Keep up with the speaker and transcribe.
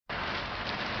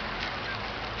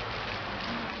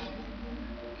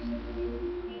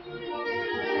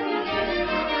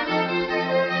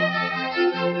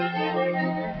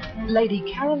Lady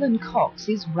Caroline Cox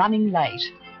is running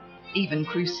late. Even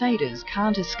crusaders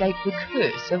can't escape the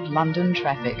curse of London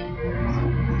traffic.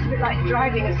 It's a bit like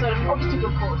driving a sort of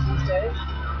obstacle course these days.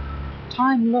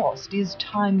 Time lost is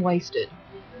time wasted.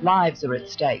 Lives are at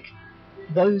stake.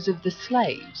 Those of the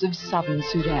slaves of southern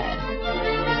Sudan.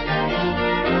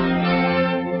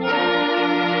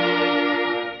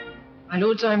 My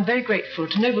lords, I am very grateful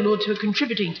to noble lords who are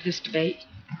contributing to this debate.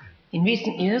 In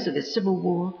recent years of this civil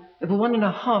war, over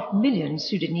 1.5 million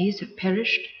Sudanese have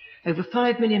perished, over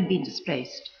 5 million been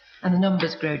displaced, and the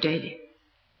numbers grow daily.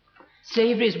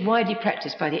 Slavery is widely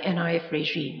practiced by the NIF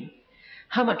regime.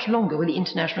 How much longer will the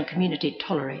international community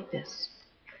tolerate this?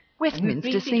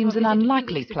 Westminster seems an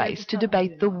unlikely place to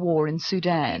debate the war in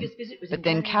Sudan, but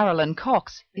then Caroline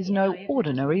Cox is no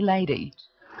ordinary lady.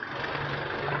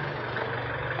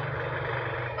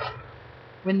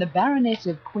 When the Baroness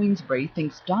of Queensberry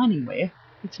thinks diningware,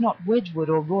 it's not Wedgwood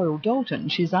or Royal Dalton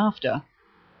she's after.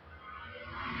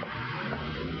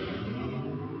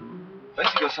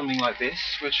 Let's go something like this,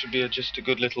 which would be just a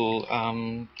good little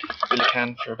billy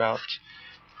can for about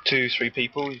 2-3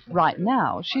 people. Right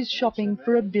now, she's shopping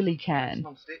for a billy can.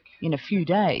 In a few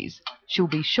days, she'll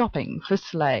be shopping for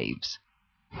slaves.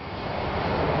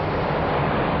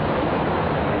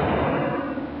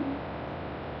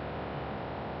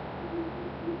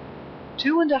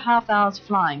 Two and a half hours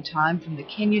flying time from the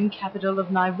Kenyan capital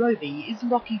of Nairobi is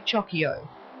Lokichokio,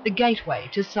 the gateway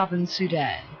to southern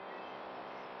Sudan.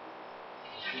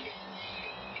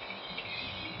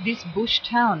 This bush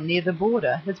town near the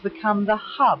border has become the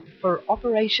hub for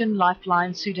Operation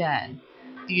Lifeline Sudan,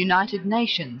 the United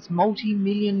Nations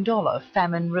multi-million-dollar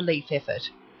famine relief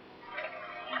effort.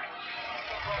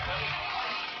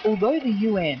 Although the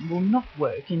UN will not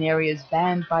work in areas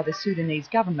banned by the Sudanese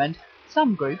government,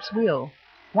 some groups will.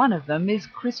 One of them is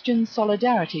Christian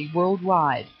Solidarity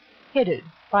Worldwide, headed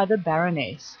by the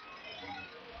Baroness.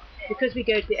 Because we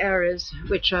go to the areas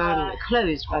which are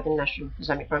closed by the National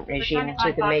Islamic Front regime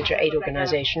to the major aid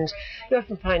organisations, you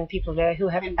often find people there who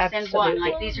have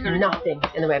absolutely nothing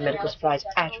in the way of medical supplies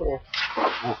at all.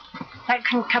 That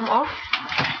can come off.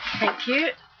 Thank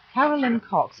you. Caroline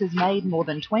Cox has made more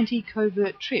than 20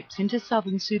 covert trips into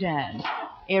southern Sudan,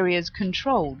 areas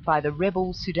controlled by the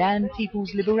rebel Sudan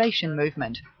People's Liberation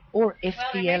Movement, or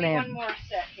SPLM.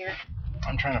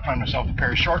 I'm trying to find myself a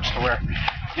pair of shorts to wear.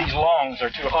 These longs are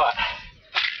too hot.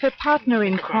 Her partner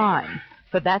in crime,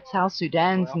 for that's how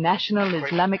Sudan's National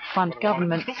Islamic Front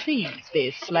government sees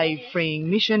their slave-freeing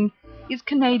mission, is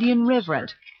Canadian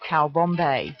Reverend Cal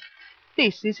Bombay.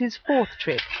 This is his 4th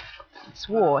trip. He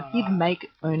swore he'd make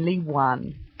only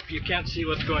one. If you can't see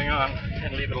what's going on,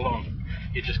 then leave it alone.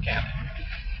 You just can't.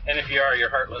 And if you are, you're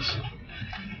heartless.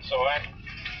 So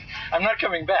I'm not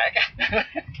coming back.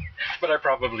 But I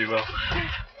probably will.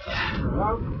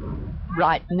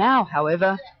 Right now,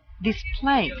 however, this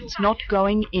plane's not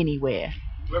going anywhere.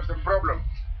 We have some problem.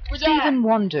 Stephen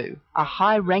Wandu, a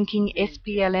high-ranking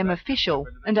SPLM official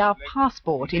and our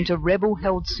passport into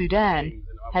rebel-held Sudan,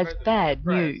 has bad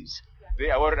news. They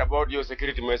are worried about your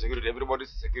security, my security, everybody's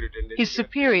security. His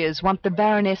superiors want the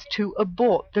Baroness to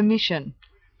abort the mission.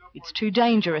 It's too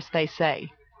dangerous, they say.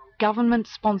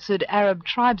 Government-sponsored Arab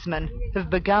tribesmen have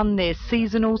begun their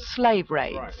seasonal slave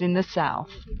raids in the south.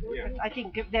 I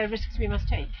think there are risks we must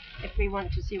take if we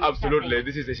want to see what's Absolutely. happening.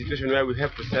 This is a situation where we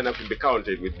have to stand up in the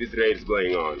county with these raids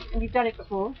going on. And we've done it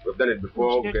before. We've done it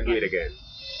before, we can do it again.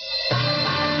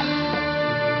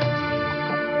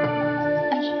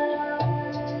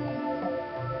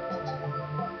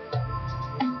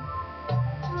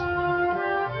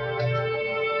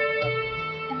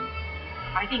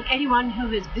 I think anyone who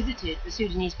has visited the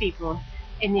Sudanese people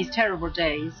in these terrible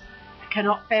days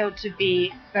cannot fail to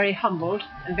be very humbled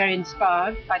and very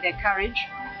inspired by their courage,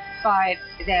 by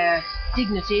their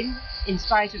dignity in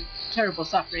spite of terrible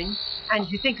suffering, and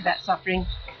if you think of that suffering,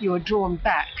 you are drawn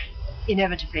back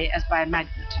inevitably as by a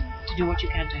magnet to do what you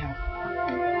can to help.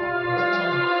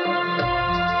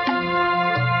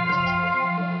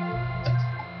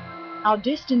 Our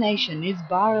destination is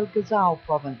Bahr el Ghazal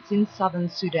province in southern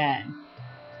Sudan.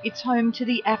 It's home to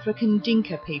the African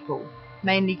Dinka people,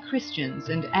 mainly Christians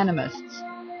and animists.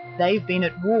 They've been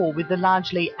at war with the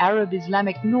largely Arab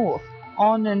Islamic North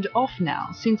on and off now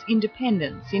since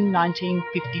independence in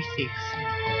 1956.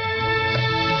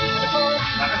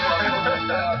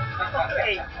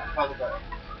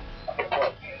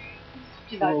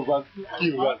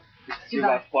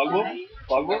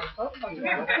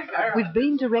 We've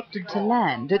been directed to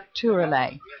land at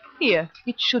Turale. Here,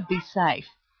 it should be safe.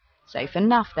 Safe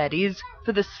enough, that is,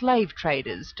 for the slave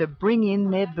traders to bring in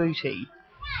their booty.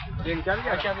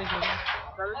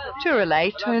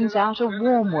 Turale turns out a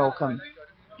warm welcome.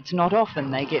 It's not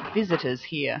often they get visitors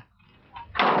here.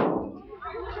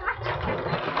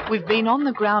 We've been on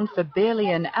the ground for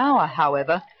barely an hour,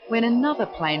 however, when another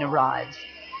plane arrives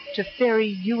to ferry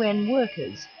UN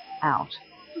workers out.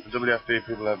 The WFP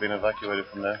people have been evacuated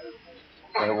from there.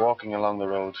 They're walking along the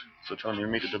road, so trying to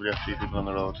meet the WFP people on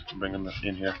the road and bring them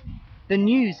in here. The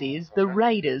news is the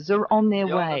raiders are on their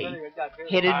way,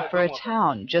 headed for a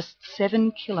town just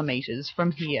 7 kilometres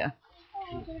from here.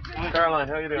 Caroline,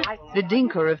 how are you doing? The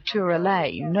Dinka of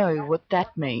Turale know what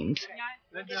that means.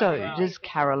 So does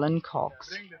Carolyn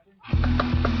Cox.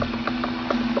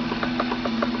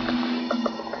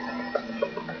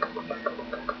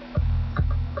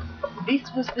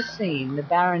 This was the scene the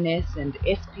Baroness and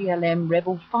SPLM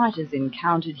rebel fighters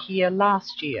encountered here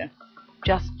last year,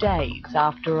 just days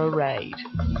after a raid.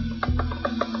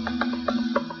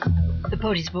 The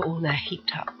bodies were all there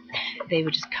heaped up. They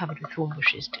were just covered with thorn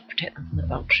bushes to protect them from the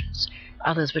vultures.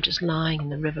 Others were just lying in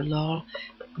the river Lol,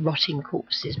 rotting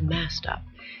corpses massed up.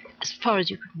 As far as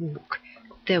you could walk,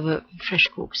 there were fresh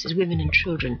corpses, women and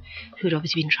children, who had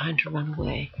obviously been trying to run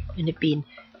away and had been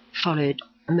followed,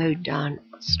 mowed down,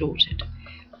 slaughtered.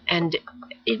 And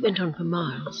it went on for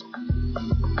miles.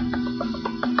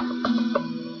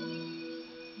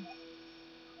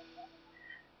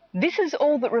 This is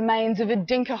all that remains of a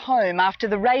Dinka home after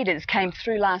the raiders came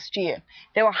through last year.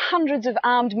 There were hundreds of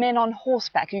armed men on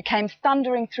horseback who came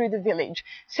thundering through the village,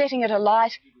 setting it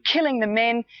alight, killing the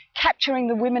men, capturing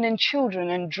the women and children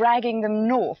and dragging them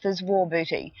north as war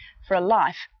booty for a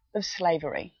life of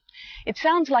slavery. It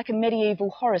sounds like a medieval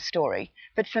horror story,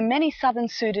 but for many southern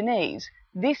Sudanese,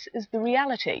 this is the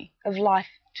reality of life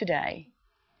today.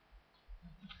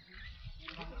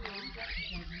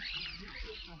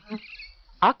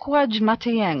 Akwaj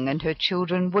Matihiane and her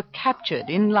children were captured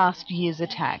in last year's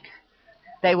attack.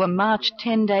 They were marched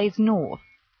 10 days north,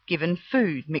 given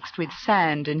food mixed with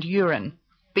sand and urine,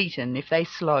 beaten if they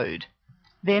slowed.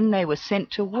 Then they were sent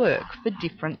to work for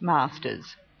different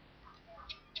masters.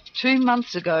 2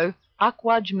 months ago,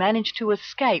 Akwaj managed to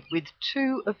escape with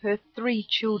 2 of her 3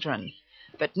 children,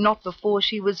 but not before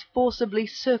she was forcibly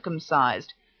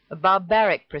circumcised, a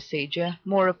barbaric procedure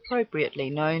more appropriately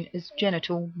known as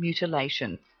genital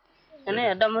mutilation.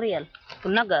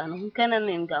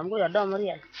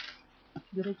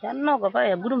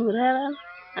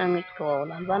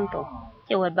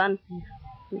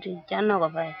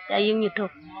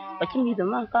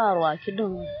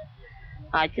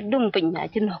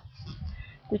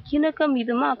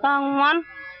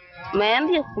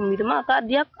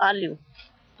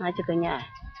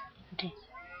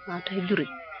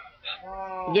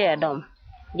 Yeah, dom.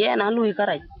 Yeah, na lui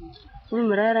karaj. Lui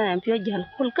merera en pio jal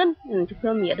kulkan en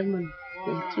pio mi adaman.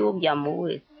 En pio jamu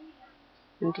we.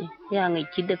 Enti ya ngi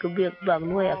chide ke biak bag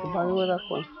lui ya ke bag we ka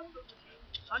kon.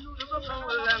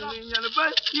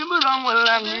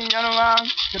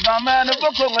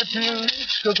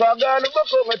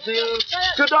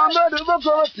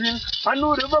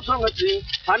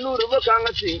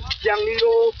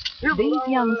 These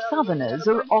young Southerners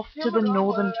are off to the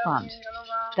Northern Front.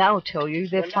 They'll tell you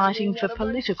they're fighting for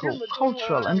political,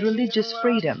 cultural and religious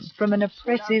freedom from an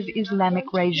oppressive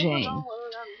Islamic regime.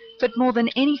 But more than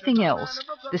anything else,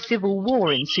 the civil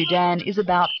war in Sudan is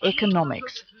about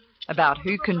economics, about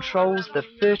who controls the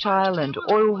fertile and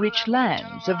oil-rich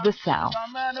lands of the south.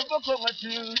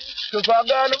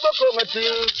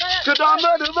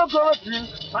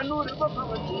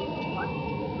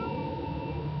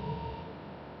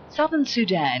 Southern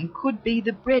Sudan could be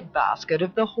the breadbasket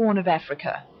of the Horn of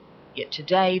Africa, yet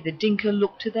today the Dinka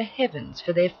look to the heavens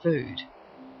for their food.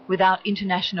 Without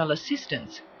international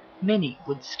assistance, many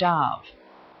would starve.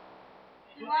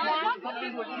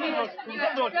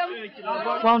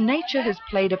 While nature has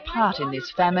played a part in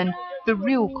this famine, the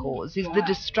real cause is the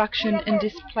destruction and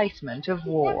displacement of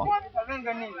war.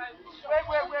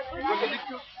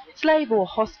 Slave or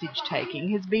hostage-taking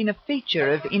has been a feature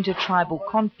of intertribal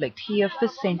conflict here for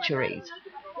centuries.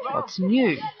 What's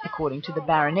new, according to the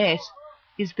Baroness,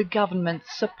 is the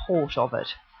government's support of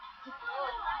it.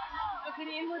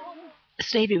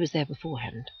 Slavery was there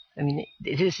beforehand. I mean,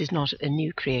 this is not a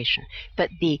new creation, but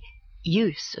the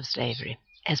use of slavery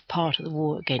as part of the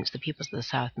war against the peoples of the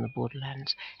south and the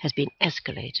borderlands has been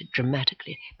escalated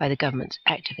dramatically by the government's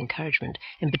active encouragement,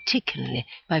 and particularly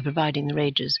by providing the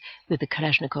raiders with the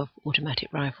Kalashnikov automatic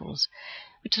rifles,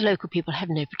 which the local people have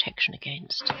no protection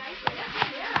against.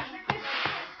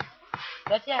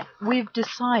 We've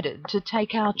decided to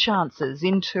take our chances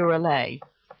in Turale.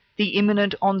 The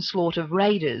imminent onslaught of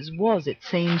raiders was, it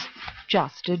seems,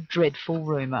 just a dreadful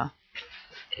rumour.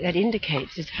 that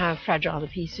indicates is how fragile the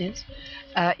peace is,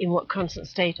 in what constant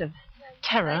state of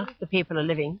terror the people are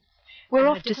living. We're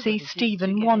off to see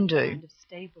Stephen Wandu.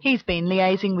 He's been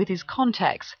liaising with his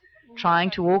contacts,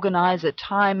 trying to organise a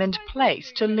time and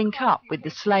place to link up with the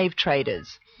slave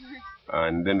traders.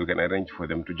 And then we can arrange for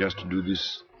them to just do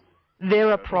this.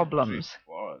 There are problems.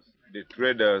 The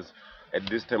traders at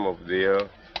this time of the year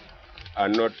are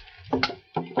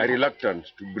reluctant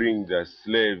to bring the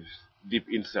slaves deep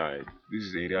inside. This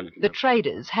is a reality. The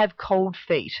traders have cold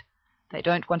feet. They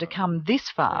don't want to come this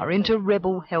far into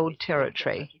rebel-held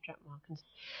territory.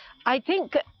 I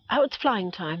think, it's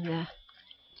flying time there.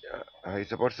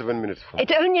 It's about 7 minutes.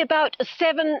 It's only about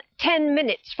 10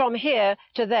 minutes from here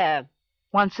to there.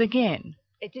 Once again,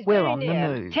 we're on the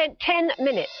move. 10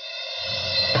 minutes.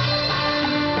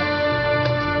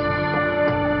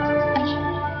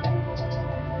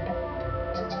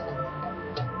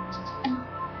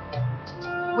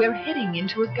 We're heading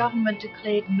into a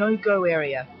government-declared no-go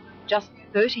area, just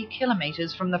 30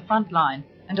 kilometres from the front line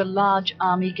and a large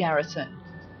army garrison.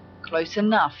 Close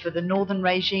enough for the northern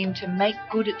regime to make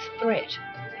good its threat,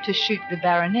 to shoot the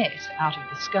Baroness out of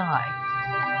the sky.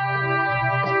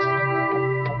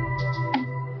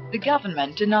 The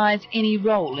government denies any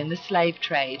role in the slave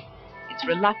trade. It's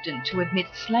reluctant to admit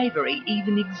slavery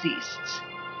even exists.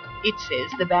 It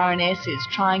says the Baroness is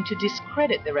trying to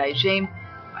discredit the regime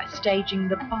by staging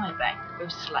the buyback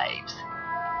of slaves.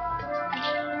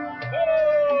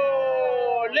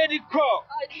 Oh, Lady Cox!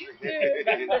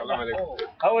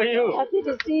 How are you? Happy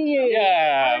to see you.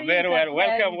 Yeah, very well.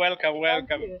 Welcome.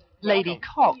 Lady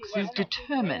Cox is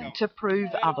determined to prove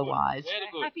otherwise.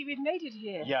 Happy we've made it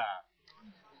here. Yeah.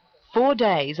 4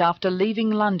 days after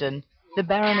leaving London, the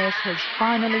Baroness has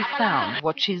finally found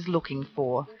what she's looking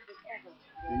for.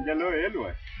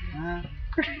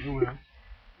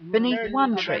 Beneath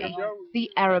one tree, the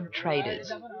Arab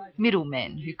traders,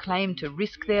 middlemen who claim to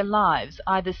risk their lives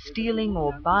either stealing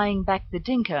or buying back the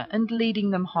Dinka and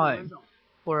leading them home,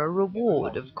 for a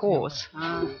reward, of course.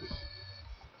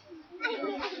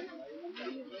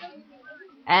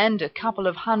 And a couple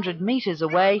of 100 metres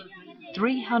away,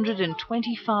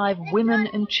 325 women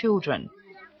and children,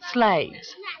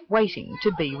 slaves waiting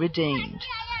to be redeemed.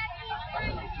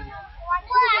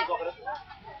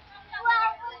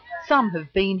 Some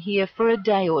have been here for a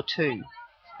day or two,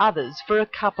 others for a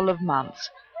couple of months,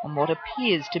 on what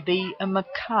appears to be a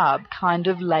macabre kind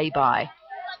of lay-by.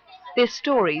 Their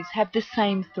stories have the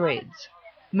same threads: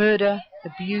 murder,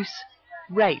 abuse,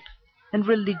 rape and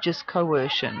religious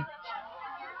coercion.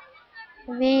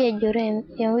 We urine,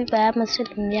 we buy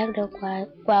Muslim yagdo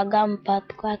kwa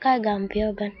gampat kwa ka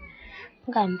gampioban.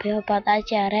 Gampiopat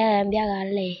achare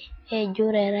biagale,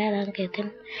 jure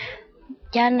ranketin.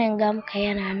 Janengam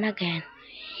kayana again.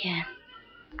 Yeah.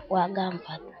 Wa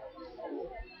gampat.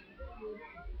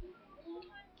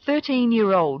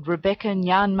 13-year-old Rebecca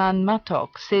Nyanman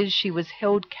Matok says she was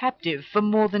held captive for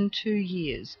more than 2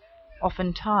 years,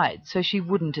 often tied so she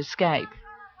wouldn't escape.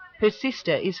 Her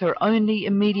sister is her only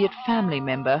immediate family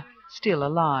member still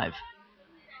alive.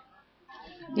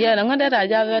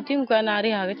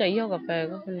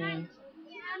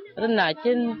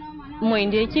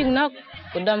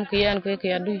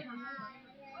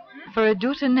 For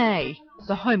Adutane,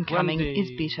 the homecoming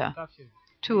is bitter.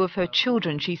 2 of her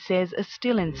children, she says, are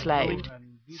still enslaved,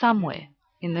 somewhere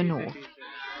in the north.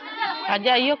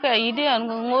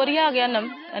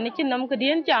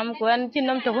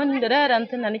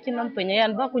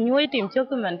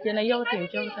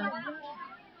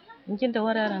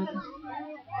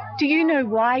 Do you know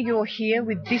why you're here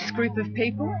with this group of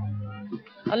people?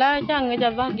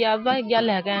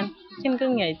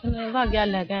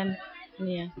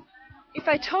 If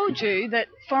I told you that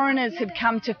foreigners had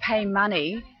come to pay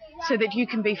money so that you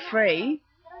can be free,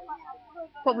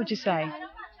 what would you say?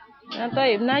 At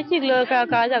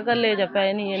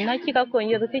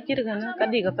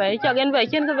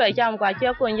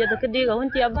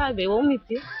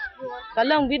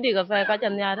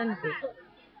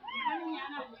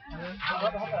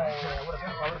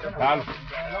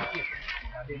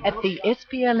the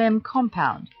SPLM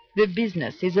compound, the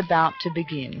business is about to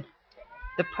begin.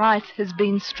 The price has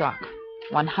been struck,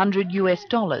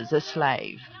 $100 a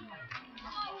slave.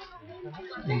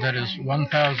 And that is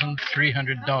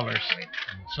 $1,300.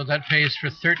 So that pays for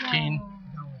 13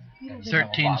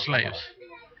 slaves,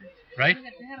 right?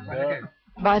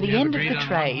 By the end of the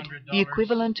trade, the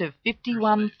equivalent of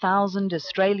 51,000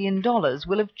 Australian dollars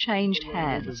will have changed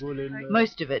hands,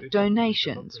 most of it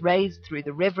donations raised through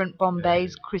the Reverend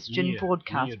Bombay's Christian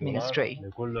Broadcast Ministry.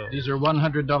 These are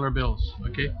 $100 bills,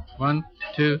 okay? 1,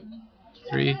 2,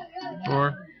 3,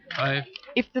 4,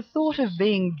 If the thought of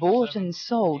being bought and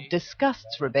sold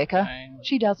disgusts Rebecca,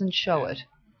 she doesn't show it.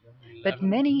 But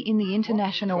many in the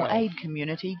international aid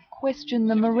community question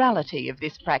the morality of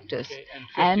this practice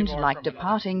and, like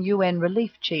departing UN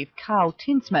Relief Chief Carl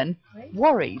Tinsman,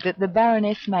 worry that the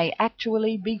Baroness may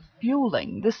actually be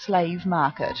fueling the slave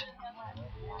market.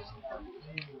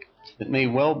 It may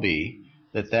well be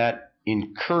that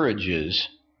encourages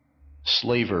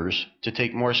slavers to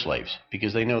take more slaves,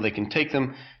 because they know they can take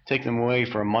them away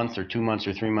for a month or 2 months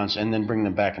or 3 months and then bring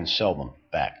them back and sell them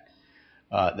back.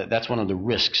 That's one of the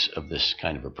risks of this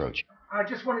kind of approach. I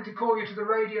just wanted to call you to the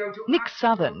radio to... Nick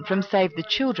Southern from Save the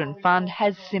Children Fund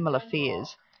has similar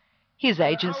fears. His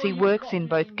agency works in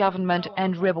both government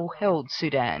and rebel-held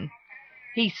Sudan.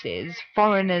 He says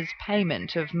foreigners'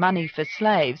 payment of money for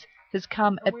slaves has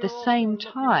come at the same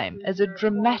time as a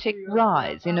dramatic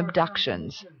rise in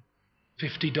abductions.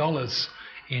 $50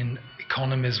 in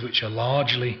economies which are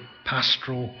largely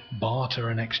pastoral, barter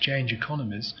and exchange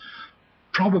economies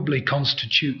probably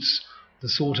constitutes the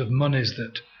sort of monies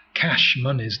cash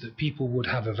monies that people would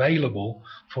have available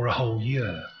for a whole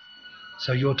year.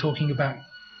 So you're talking about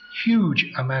huge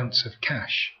amounts of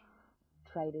cash.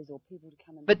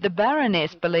 But the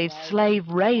Baroness believes slave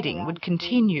raiding would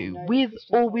continue with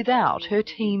or without her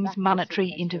team's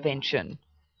monetary intervention.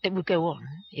 It would go on,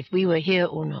 if we were here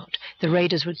or not. The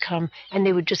raiders would come and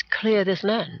they would just clear this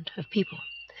land of people.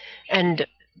 And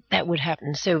that would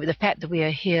happen. So the fact that we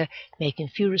are here making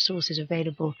few resources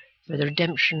available for the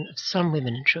redemption of some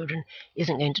women and children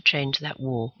isn't going to change that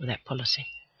war or that policy.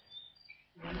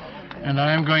 And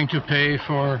I am going to pay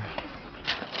for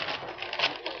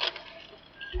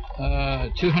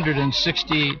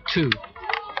 262.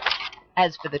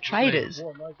 As for the traders,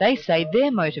 they say their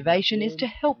motivation is to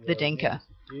help the Dinka,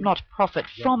 not profit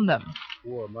from them.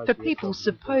 For people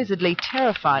supposedly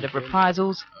terrified of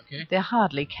reprisals, they're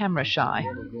hardly camera shy.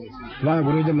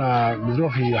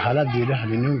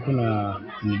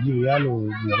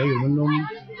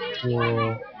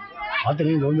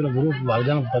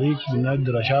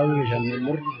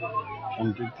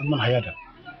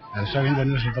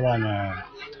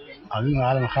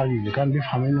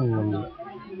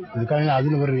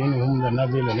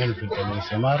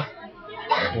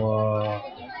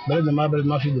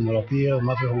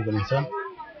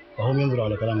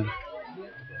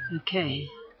 Okay.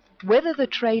 Whether the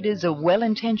traders are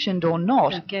well-intentioned or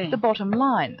not, the bottom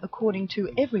line, according to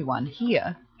everyone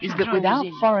here, is that without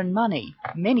foreign money,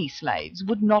 many slaves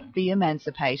would not be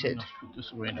emancipated.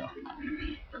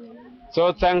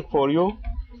 So thank for you,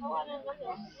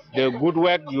 the good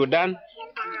work you done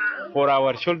for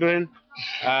our children.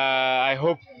 I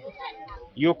hope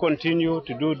you continue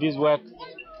to do this work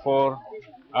for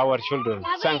our children.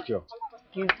 Thank you.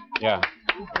 Yeah.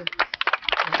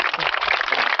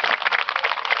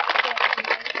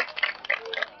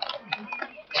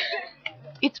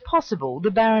 It's possible the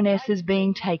Baroness is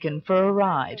being taken for a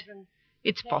ride.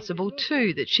 It's possible,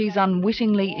 too, that she's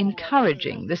unwittingly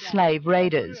encouraging the slave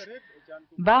raiders.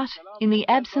 But in the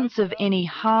absence of any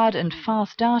hard and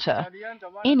fast data,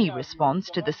 any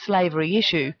response to the slavery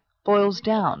issue boils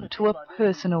down to a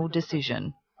personal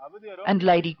decision. And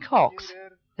Lady Cox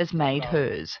has made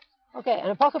hers. Okay,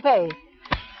 and a pocket pay.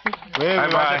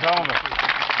 Bye-bye.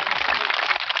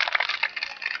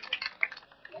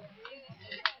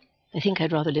 I think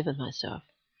I'd rather live with myself,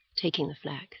 taking the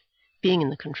flak, being in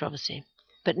the controversy,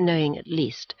 but knowing at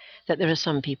least that there are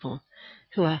some people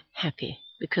who are happy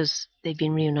because they've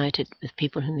been reunited with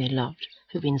people whom they loved,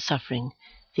 who've been suffering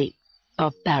the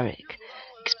barbaric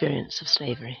experience of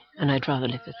slavery, and I'd rather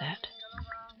live with that.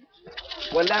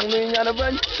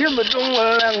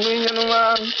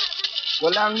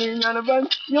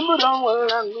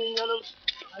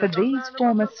 For these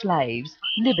former slaves,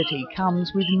 liberty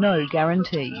comes with no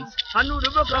guarantees.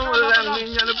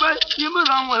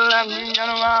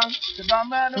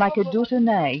 Like a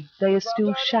Duternay, they are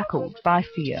still shackled by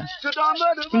fear.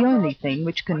 The only thing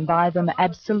which can buy them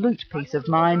absolute peace of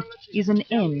mind is an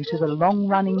end to the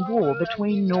long-running war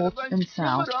between North and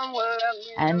South.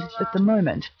 And at the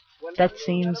moment, that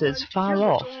seems as far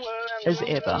off as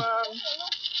ever.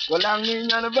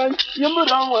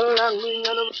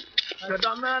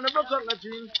 Saddam man